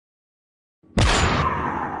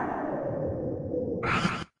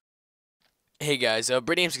Hey guys,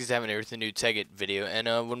 Brady having here with a new Tekkit video, and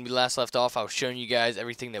when we last left off, I was showing you guys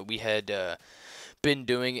everything that we had been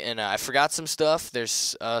doing, and I forgot some stuff.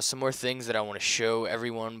 There's some more things that I want to show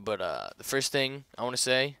everyone, but the first thing I want to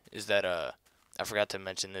say is that I forgot to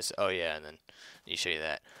mention this. Oh yeah, and then let me show you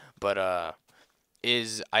that. But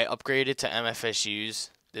is I upgraded to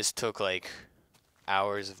MFSUs. This took like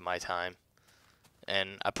hours of my time,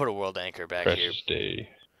 and I put a world anchor back here, Precious day.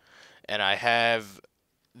 and I have.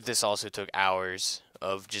 This also took hours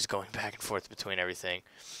of just going back and forth between everything.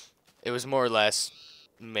 It was more or less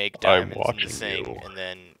make I'm diamonds in the watching thing you. and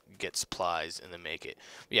then get supplies and then make it.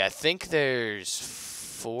 Yeah, I think there's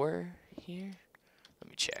 4 here. Let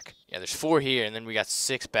me check. Yeah, there's 4 here, and then we got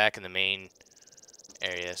 6 back in the main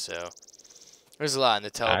area, so there's a lot, and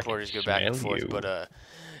the I can teleporters go back and smell forth, you. but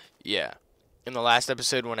yeah. In the last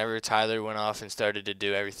episode, whenever Tyler went off and started to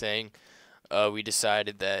do everything, we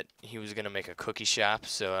decided that he was going to make a cookie shop,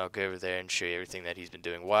 so I'll go over there and show you everything that he's been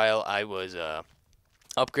doing while I was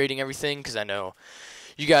upgrading everything, because I know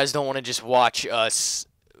you guys don't want to just watch us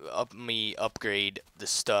me upgrade the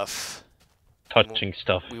stuff. Touching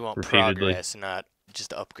stuff We want repeatedly. progress, not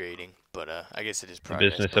just upgrading, but I guess it is The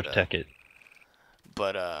progress. business of Tekkit.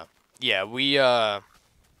 But yeah, we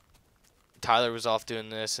Tyler was off doing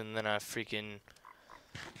this, and then I freaking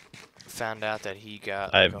found out that he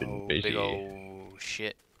got like I've a been whole busy. big old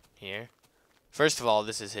shit here. First of all,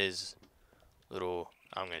 this is his little.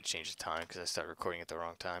 I'm gonna change the time because I started recording at the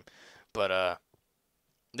wrong time. But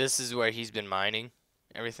this is where he's been mining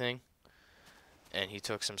everything, and he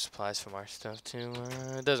took some supplies from our stuff too.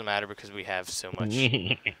 It doesn't matter because we have so much.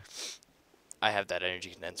 I have that energy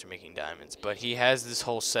condenser making diamonds, but he has this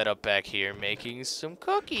whole setup back here making some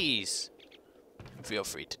cookies. Feel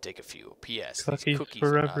free to take a few. P.S. These Cookies cookies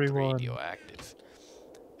for are not everyone. radioactive.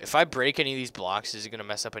 If I break any of these blocks, is it gonna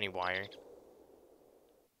mess up any wiring?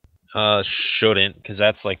 Shouldn't, because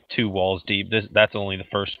that's like 2 walls deep. That's only the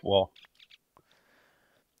first wall.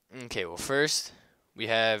 Okay, well first we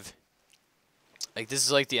have like this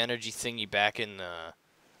is like the energy thingy back in the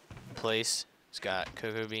place. It's got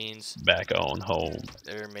cocoa beans. Back on home.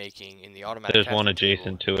 They're making in the automatic There's one crafting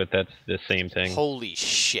adjacent table. to it that's the same thing. Holy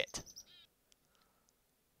shit.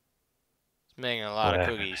 It's making a lot of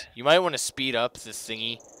cookies. You might want to speed up the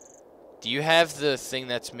thingy. Do you have the thing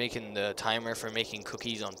that's making the timer for making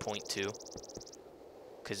cookies on point 2?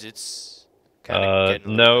 Because it's kind of getting a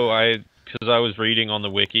little No, because I was reading on the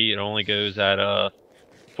wiki, it only goes at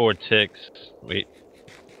 4 ticks. Wait.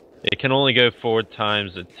 It can only go 4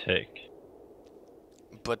 times a tick.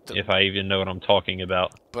 But If I even know what I'm talking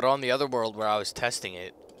about. But on the other world where I was testing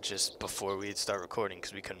it just before we'd start recording,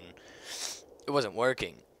 because we couldn't, it wasn't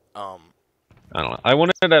working. I don't know. I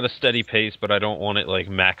want it at a steady pace, but I don't want it like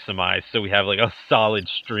maximized, so we have like a solid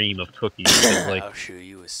stream of cookies. Like, I'll show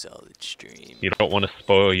you a solid stream. you don't want to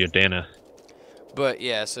spoil your dinner. But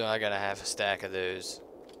yeah, so I got a half a stack of those,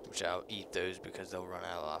 which I'll eat those because they'll run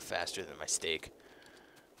out a lot faster than my steak.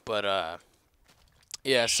 But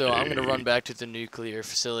yeah, so I'm gonna run back to the nuclear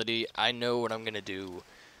facility. I know what I'm gonna do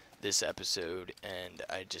this episode, and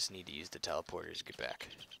I just need to use the teleporters to get back.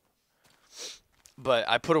 But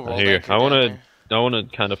I put a world anchor down there. I wanna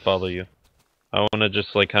kind of follow you. I wanna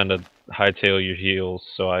just like kind of hightail your heels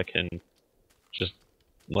so I can just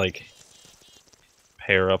like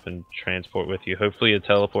pair up and transport with you. Hopefully a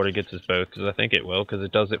teleporter gets us both, because I think it will, because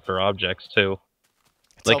it does it for objects too.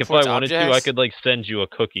 Like if I wanted to, I could like send you a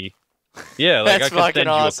cookie. Yeah, like I could send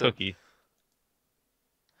awesome. you a cookie.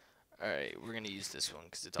 Alright, we're gonna use this one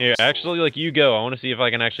because it's Yeah, actually, like you go. I want to see if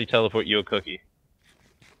I can actually teleport you a cookie.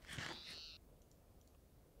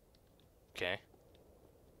 Okay.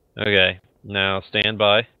 Okay, now stand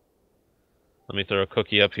by. Let me throw a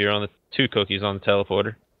cookie up here on the 2 cookies on the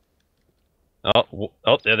teleporter.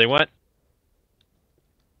 Oh, there they went.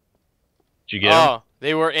 Did you get them? Oh,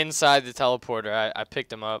 they were inside the teleporter. I picked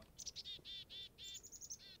them up.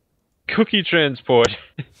 Cookie transport.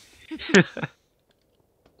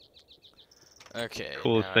 Okay.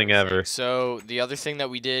 Coolest thing ever. So the other thing that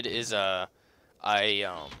we did is I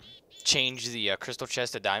changed the crystal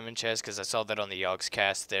chest to diamond chest because I saw that on the Yogs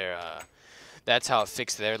cast there. That's how it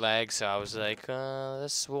fixed their lag. So I was like,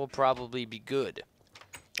 this will probably be good.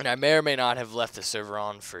 And I may or may not have left the server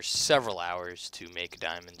on for several hours to make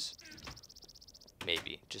diamonds.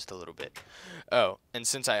 Maybe just a little bit. Oh, and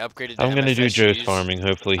since I upgraded to I'm gonna do Joe's MFSUs, farming.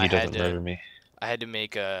 Hopefully he doesn't murder me. I had to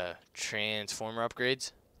make transformer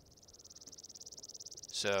upgrades.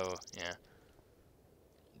 So yeah,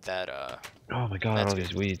 that Oh my god, all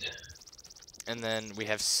these weeds. And then we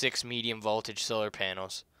have 6 medium voltage solar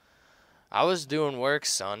panels. I was doing work,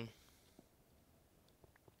 son.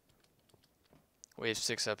 Wave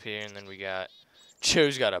 6 up here, and then we got...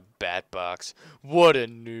 Joe's got a bat box. What a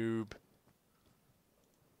noob.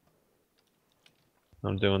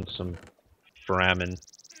 I'm doing some framming.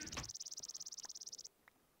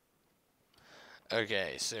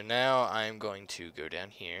 Okay, so now I'm going to go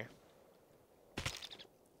down here.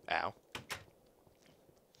 Ow.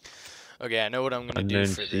 Okay, I know what I'm going to do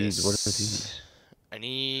Unknown for seeds, this. what are these? I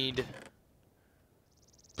need...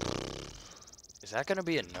 Is that going to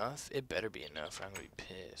be enough? It better be enough or I'm going to be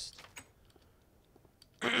pissed.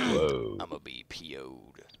 Whoa. I'm going to be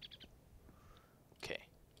PO'd. Okay.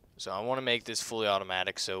 So I want to make this fully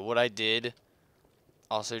automatic. So what I did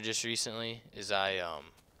also just recently is I, oh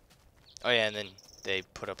yeah, and then they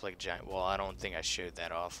put up like giant, well, I don't think I showed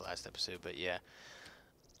that off last episode, but yeah.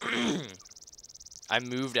 I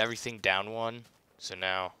moved everything down one, so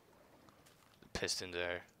now the pistons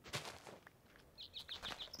are,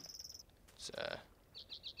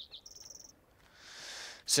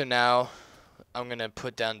 so now I'm going to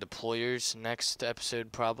put down deployers next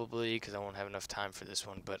episode probably, because I won't have enough time for this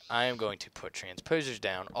one, but I am going to put transposers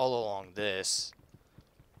down all along this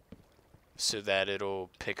so that it'll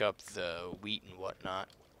pick up the wheat and whatnot.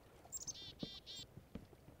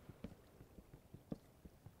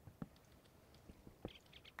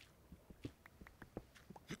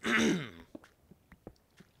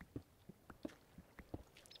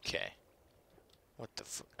 Okay. What the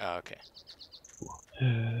oh, okay.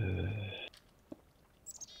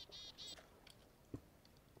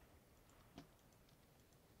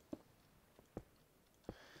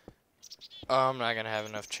 Oh, I'm not gonna have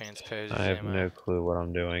enough transposers, I have am I? no clue what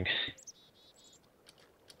I'm doing.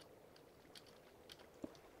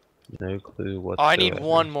 No clue Oh, whatsoever. I need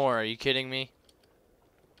one more. Are you kidding me?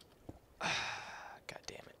 God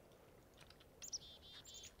damn it.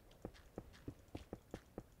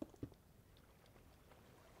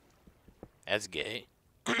 That's gay.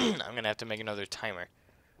 I'm gonna have to make another timer.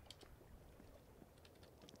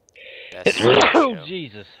 That's Oh,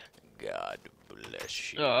 Jesus. God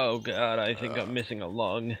bless you. Oh, God, I think I'm missing a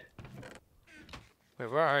lung.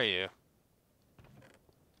 Wait, where are you?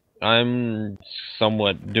 I'm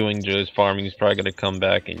somewhat doing Joe's farming. He's probably gonna come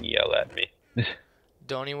back and yell at me.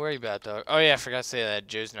 Don't even worry about that. Oh yeah, I forgot to say that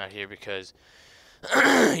Joe's not here because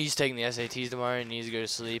he's taking the SATs tomorrow and needs to go to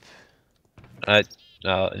sleep. I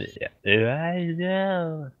know.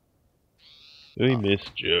 We miss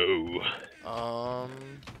Joe.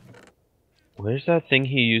 Where's that thing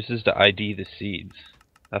he uses to ID the seeds?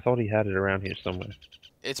 I thought he had it around here somewhere.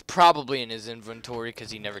 It's probably in his inventory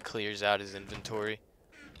because he never clears out his inventory.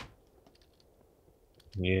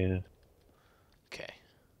 Yeah. Okay.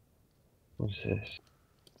 What's this?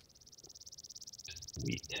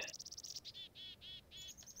 Wheat.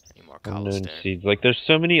 Need more Unknown cobblestone. seeds. Like, there's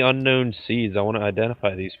so many unknown seeds. I want to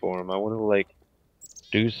identify these for him. I want to, like,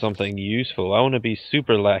 do something useful. I want to be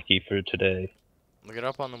super lackey for today. Look it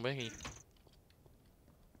up on the wiki.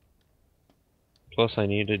 Plus, I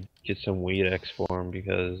need to get some weed X for him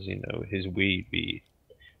because, you know, his weed be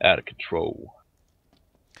out of control.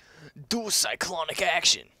 Do cyclonic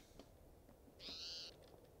action.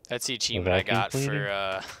 That's the achievement I vacuum got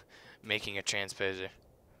cleaner? for making a transposer.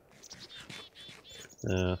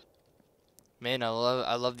 Man, I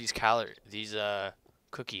love these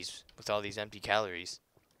cookies with all these empty calories.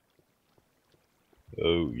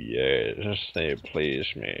 Oh yes, they please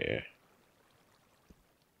me.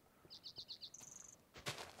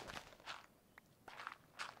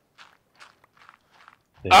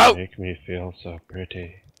 They make me feel so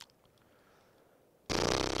pretty.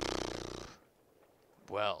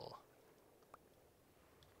 Well.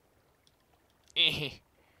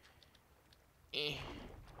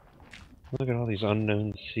 Look at all these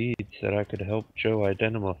unknown seeds that I could help Joe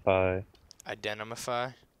identify.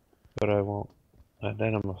 Identify? But I won't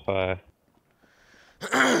identify.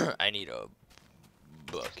 I need a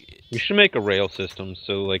bucket. We should make a rail system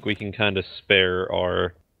so like we can kind of spare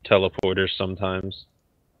our teleporters sometimes.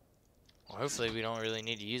 Well, hopefully we don't really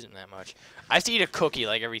need to use them that much. I have to eat a cookie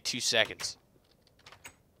like every 2 seconds.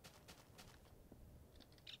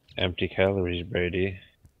 Empty calories, Brady.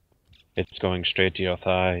 It's going straight to your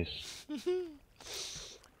thighs. Okay.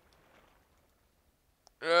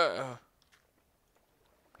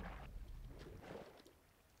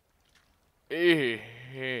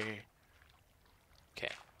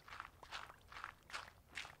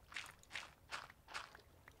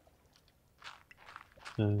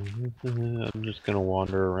 I'm just gonna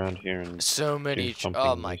wander around here and So many. do something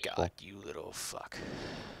Oh my useful. god, you little fuck.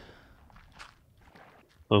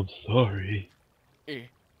 I'm sorry.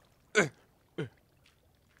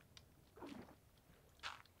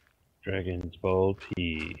 Dragon's Ball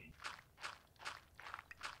P.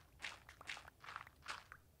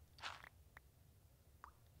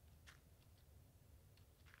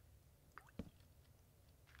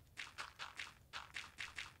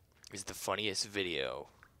 is the funniest video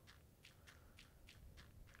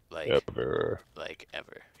Ever. like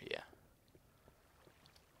ever. Yeah.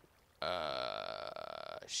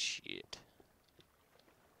 Shit.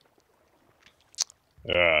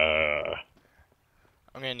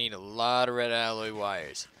 I'm gonna need a lot of red alloy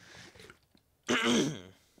wires. I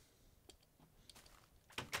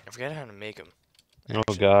forget how to make them.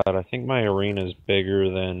 Oh god, I think my arena is bigger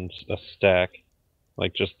than a stack.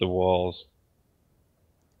 Like just the walls.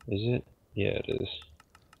 Is it? Yeah, it is.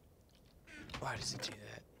 Why does it do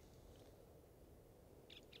that?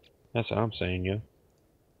 That's what I'm saying, yo.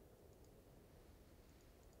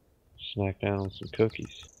 Snack down some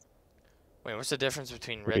cookies. Wait, what's the difference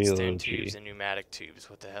between Real redstone OG. tubes and pneumatic tubes?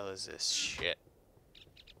 What the hell is this shit?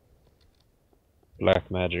 Black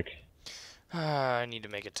magic. I need to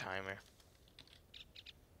make a timer.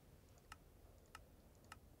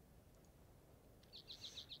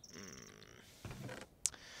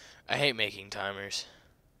 I hate making timers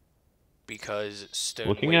because stone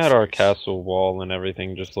Looking at our wafers. castle wall and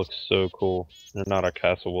everything just looks so cool. Or not our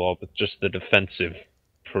castle wall, but just the defensive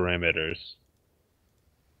perimeters.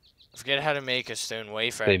 Forget how to make a stone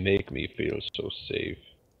wafer. They make me feel so safe.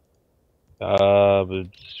 But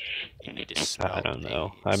You need to smelt I don't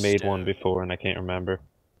know. a I made one stone. before and I can't remember.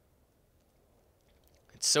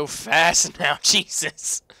 It's so fast now,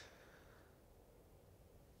 Jesus.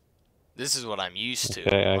 This is what I'm used to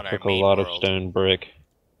Okay, on I our took a main lot of world. stone brick.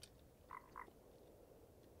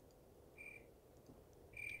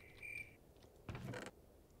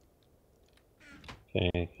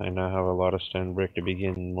 Okay, I now have a lot of stone brick to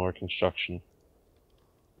begin more construction.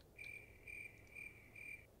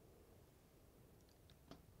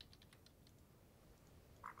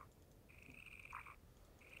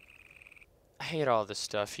 I hate all the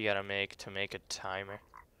stuff you gotta make to make a timer.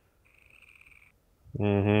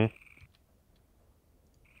 Mm-hmm.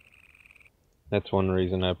 That's one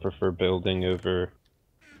reason I prefer building over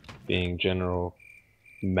being general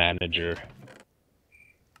manager.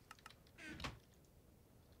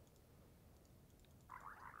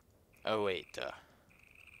 Oh wait, is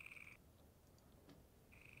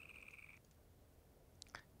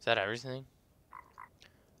that everything?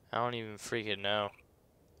 I don't even freaking know.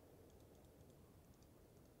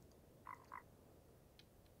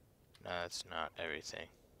 No, that's not everything.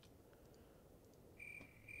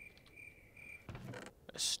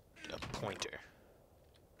 A pointer.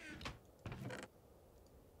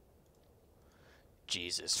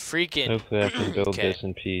 Jesus, freaking. Hopefully I can build Okay. this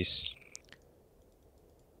in peace.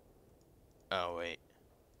 Oh wait.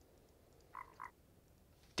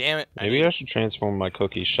 Damn it! Maybe I should transform my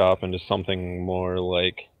cookie shop into something more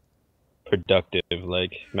like productive,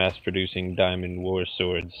 like mass-producing diamond war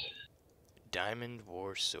swords. Diamond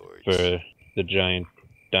war swords. For the giant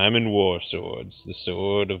diamond war swords, the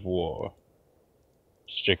sword of war.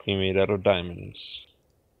 Strictly made out of diamonds.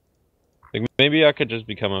 Like maybe I could just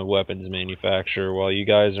become a weapons manufacturer while you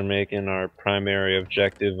guys are making our primary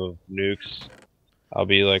objective of nukes. I'll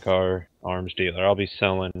be like our arms dealer. I'll be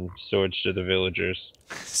selling swords to the villagers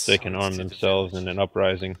so they can arm themselves in an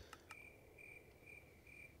uprising.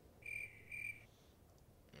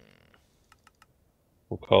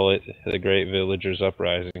 We'll call it the Great Villagers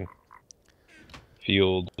Uprising.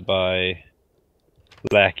 Fueled by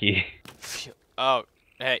Lackey. Oh,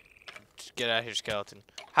 hey. Just get out of here, skeleton.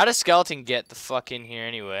 How does skeleton get the fuck in here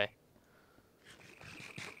anyway?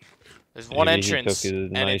 There's one Maybe entrance, he took a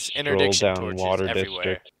and nice it's stroll interdiction down torches Water everywhere.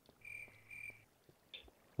 District.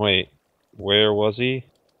 Wait, where was he?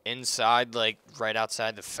 Inside, like, right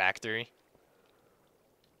outside the factory.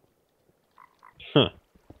 Huh.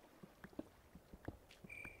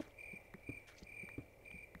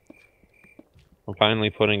 I'm finally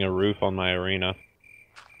putting a roof on my arena.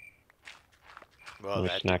 Well, Let me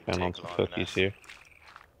that snack didn't down on take some long cookies enough. here.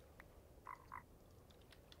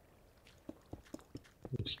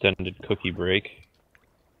 Extended cookie break.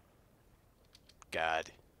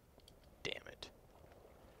 God damn it.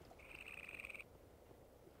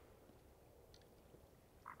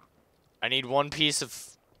 I need one piece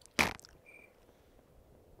of...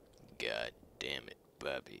 God damn it,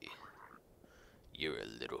 Bobby. You're a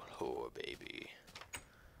little whore, baby.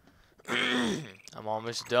 I'm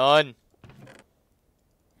almost done.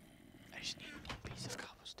 I just need one piece of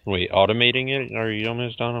cobblestone. Wait, automating it? Are you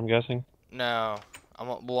almost done, I'm guessing? No. I'm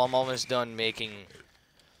almost done making...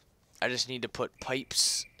 I just need to put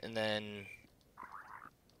pipes, and then...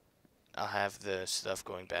 I'll have the stuff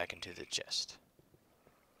going back into the chest.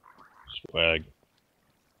 Swag.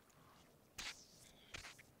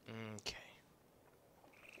 Okay.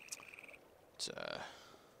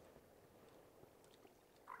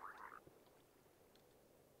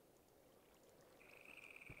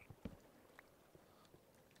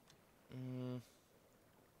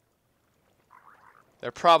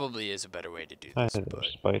 There probably is a better way to do I this, had a but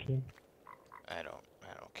spider. I don't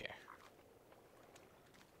care.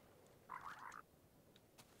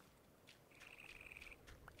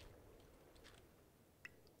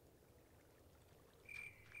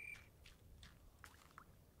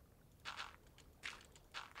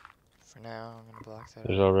 For now, I'm gonna block that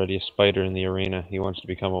There's out. already a spider in the arena. He wants to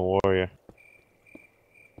become a warrior.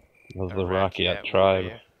 Of A the Rakiat Rakiat tribe.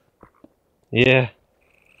 warrior. Yeah.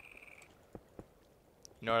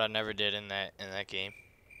 You know what I never did in that game?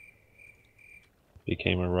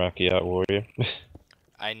 Became a Rakiat warrior.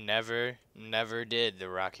 I never did the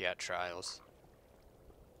Rakiat trials.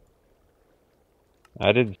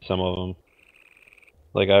 I did some of them.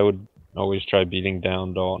 Like, I would always try beating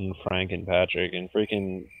down Dalton, Frank, and Patrick, and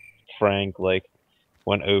freaking Frank, like,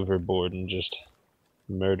 went overboard and just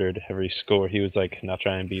murdered every score. He was like, now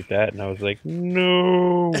try and beat that, and I was like,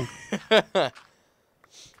 no!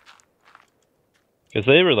 Because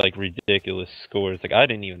they were, like, ridiculous scores. Like, I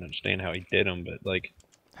didn't even understand how he did them, but, like,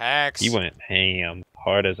 Hacks. he went ham,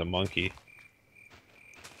 hard as a monkey.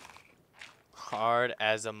 Hard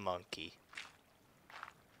as a monkey.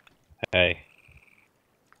 Hey.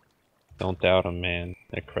 Don't doubt them, man.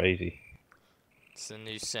 They're crazy. It's a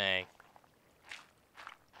new saying.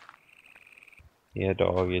 Yeah,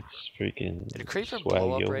 dog, it's freaking Did a creeper swag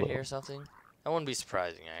blow up YOLO. right here or something? That wouldn't be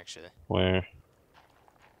surprising, actually. Where?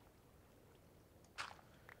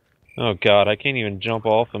 Oh god, I can't even jump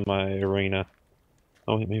off of my arena.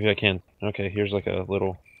 Oh, maybe I can. Okay, here's like a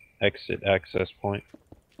little exit access point.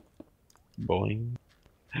 Boing.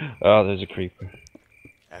 Oh, there's a creeper.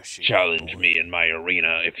 Oh, shoot. Challenge me in my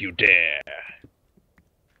arena if you dare.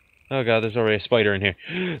 Oh god, there's already a spider in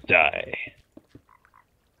here. Die.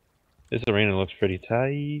 This arena looks pretty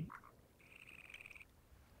tight.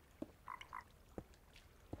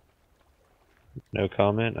 No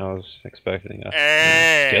comment. I was expecting a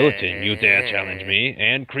skeleton. You dare challenge me?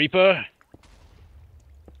 And creeper?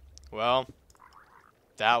 Well,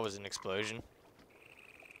 that was an explosion.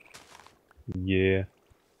 Yeah.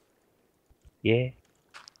 Yeah.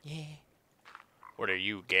 Yeah. What are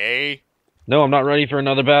you, gay? No, I'm not ready for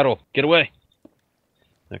another battle. Get away.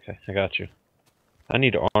 Okay, I got you. I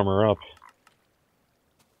need to armor up.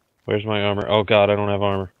 Where's my armor? Oh god, I don't have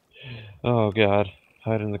armor. Oh god.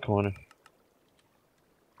 Hide in the corner.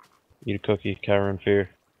 Eat a cookie, cower in fear.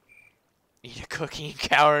 Eat a cookie and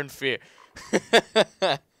cower in fear.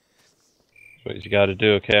 That's what you gotta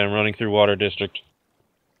do. Okay, I'm running through Water District.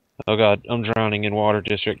 Oh god, I'm drowning in Water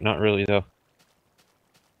District. Not really, though.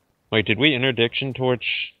 Wait, did we interdiction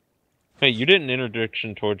torch... Hey, you didn't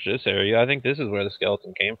interdiction torch this area. I think this is where the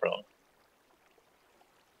skeleton came from.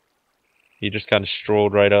 He just kind of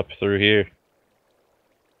strolled right up through here.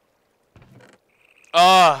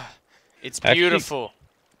 Ah, it's Actually- beautiful.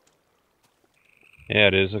 Yeah,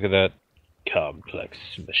 it is. Look at that complex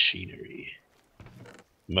machinery.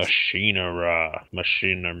 Machinera.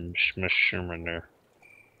 Machiner.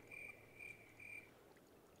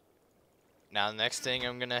 Now, the next thing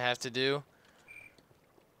I'm gonna have to do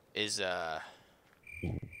is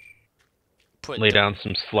Lay down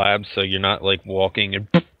some slabs so you're not like walking and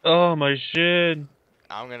oh my shit.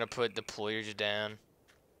 I'm gonna put deployers down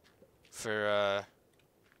for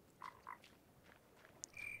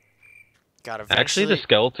God, eventually. Actually, the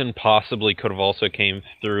skeleton possibly could have also came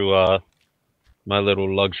through my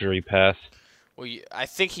little luxury path. Well, I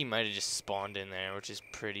think he might have just spawned in there, which is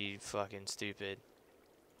pretty fucking stupid.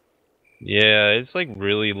 Yeah, it's like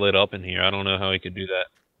really lit up in here. I don't know how he could do that.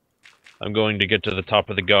 I'm going to get to the top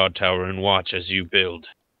of the guard tower and watch as you build.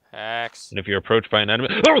 Hacks. And if you're approached by an enemy...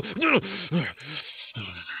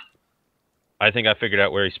 I think I figured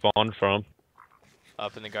out where he spawned from.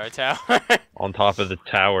 Up in the guard tower. On top of the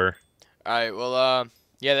tower. Alright, well,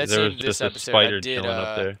 yeah, that's There it was in this just a episode. spider I did, chilling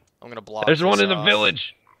up there. I'm gonna block There's one this in the off.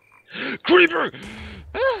 village! Creeper!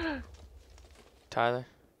 Tyler?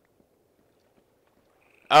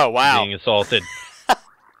 Oh, wow. Being assaulted.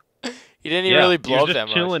 He didn't even really blow you're up just that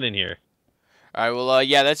much. chilling in here. Alright, well,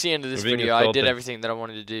 yeah, that's the end of this We're being video. I did assaulted. everything that I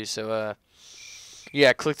wanted to do, so,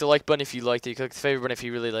 yeah, click the like button if you liked it. Click the favorite button if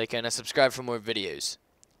you really like it, and subscribe for more videos.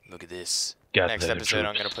 Look at this. Next episode,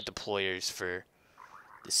 I'm going to put deployers for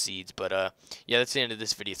the seeds, but, yeah, that's the end of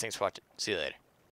this video. Thanks for watching. See you later.